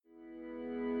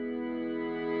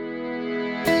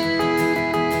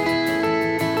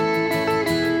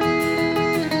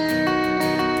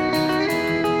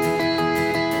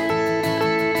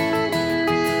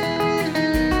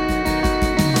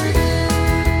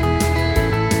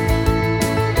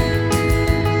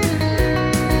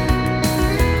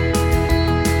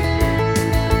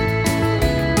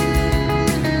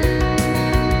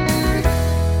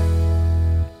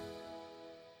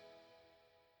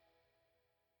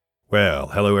Well,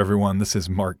 hello everyone, this is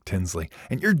Mark Tinsley,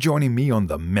 and you're joining me on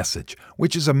The Message,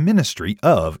 which is a ministry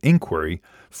of Inquiry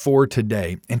for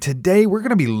Today. And today we're going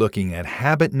to be looking at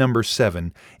habit number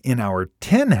 7 in our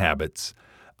 10 habits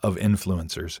of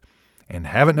influencers. And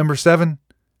habit number 7,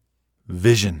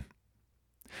 vision.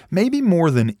 Maybe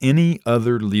more than any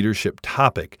other leadership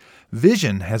topic,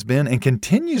 vision has been and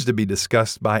continues to be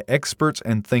discussed by experts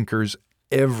and thinkers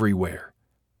everywhere.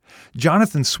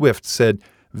 Jonathan Swift said,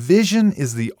 "Vision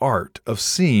is the art of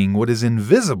seeing what is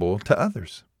invisible to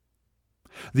others."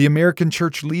 The American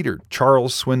church leader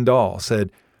Charles Swindoll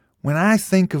said, "When I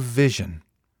think of vision,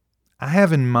 I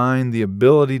have in mind the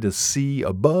ability to see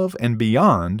above and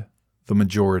beyond the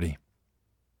majority."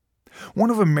 One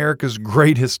of America's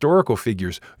great historical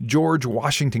figures, George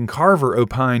Washington Carver,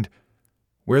 opined,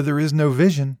 "Where there is no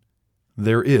vision,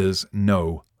 there is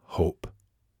no hope."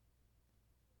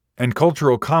 And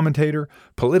cultural commentator,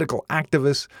 political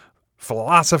activist,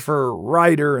 philosopher,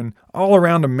 writer, and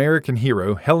all-around American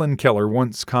hero Helen Keller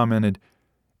once commented,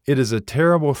 "It is a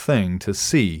terrible thing to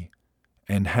see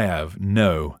and have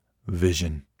no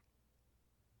vision."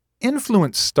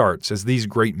 Influence starts, as these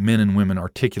great men and women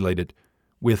articulated,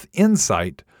 with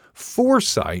insight,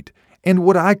 foresight, and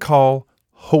what I call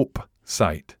hope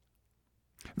sight.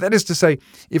 That is to say,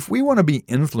 if we want to be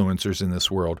influencers in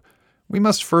this world, we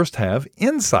must first have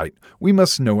insight. We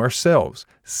must know ourselves,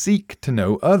 seek to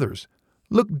know others,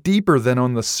 look deeper than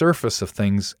on the surface of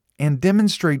things, and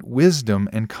demonstrate wisdom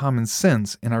and common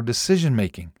sense in our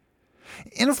decision-making.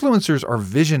 Influencers are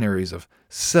visionaries of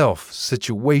self,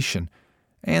 situation,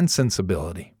 and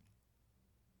sensibility.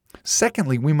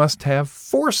 Secondly, we must have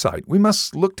foresight. We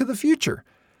must look to the future.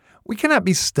 We cannot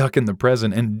be stuck in the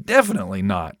present and definitely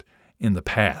not in the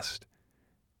past.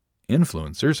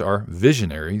 Influencers are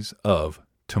visionaries of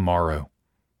tomorrow.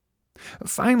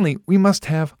 Finally, we must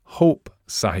have hope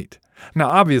sight. Now,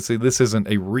 obviously, this isn't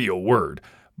a real word,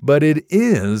 but it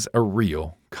is a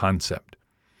real concept.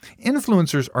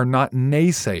 Influencers are not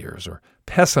naysayers or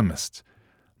pessimists.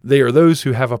 They are those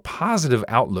who have a positive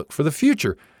outlook for the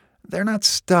future. They're not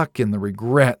stuck in the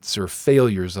regrets or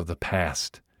failures of the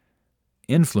past.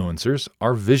 Influencers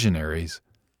are visionaries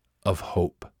of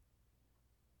hope.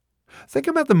 Think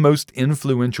about the most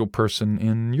influential person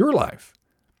in your life.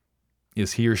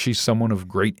 Is he or she someone of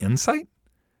great insight?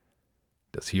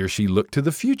 Does he or she look to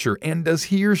the future? And does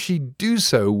he or she do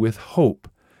so with hope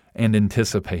and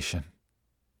anticipation?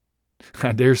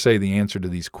 I dare say the answer to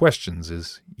these questions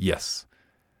is yes.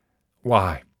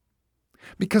 Why?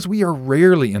 Because we are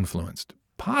rarely influenced,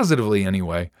 positively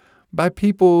anyway, by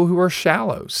people who are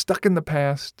shallow, stuck in the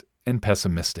past, and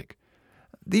pessimistic.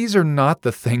 These are not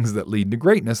the things that lead to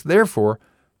greatness. Therefore,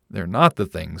 they're not the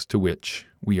things to which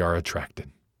we are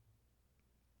attracted.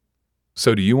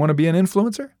 So do you want to be an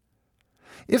influencer?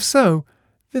 If so,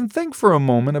 then think for a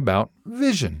moment about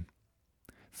vision.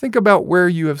 Think about where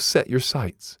you have set your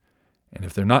sights. And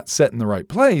if they're not set in the right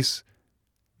place,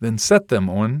 then set them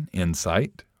on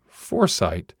insight,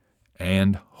 foresight,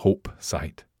 and hope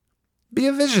sight. Be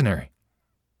a visionary,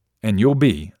 and you'll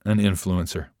be an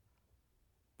influencer.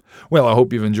 Well, I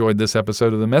hope you've enjoyed this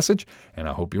episode of The Message, and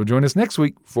I hope you'll join us next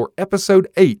week for episode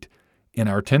 8 in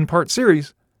our 10-part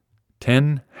series,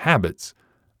 10 Habits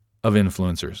of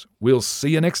Influencers. We'll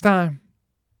see you next time.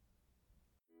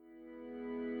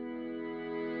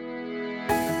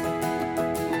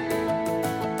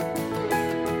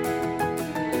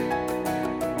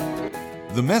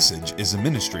 The Message is a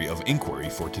ministry of Inquiry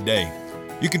for Today.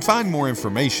 You can find more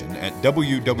information at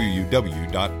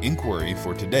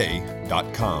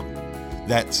www.inquiryfortoday.com.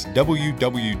 That's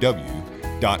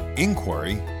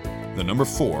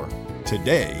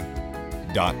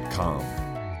www.inquiry4today.com.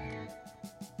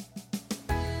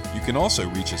 You can also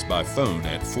reach us by phone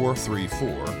at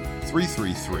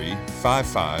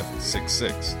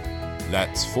 434-333-5566.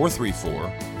 That's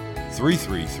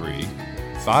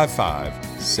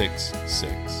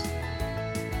 434-333-5566.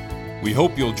 We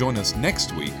hope you'll join us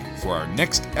next week for our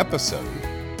next episode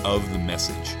of The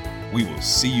Message. We will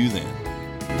see you then.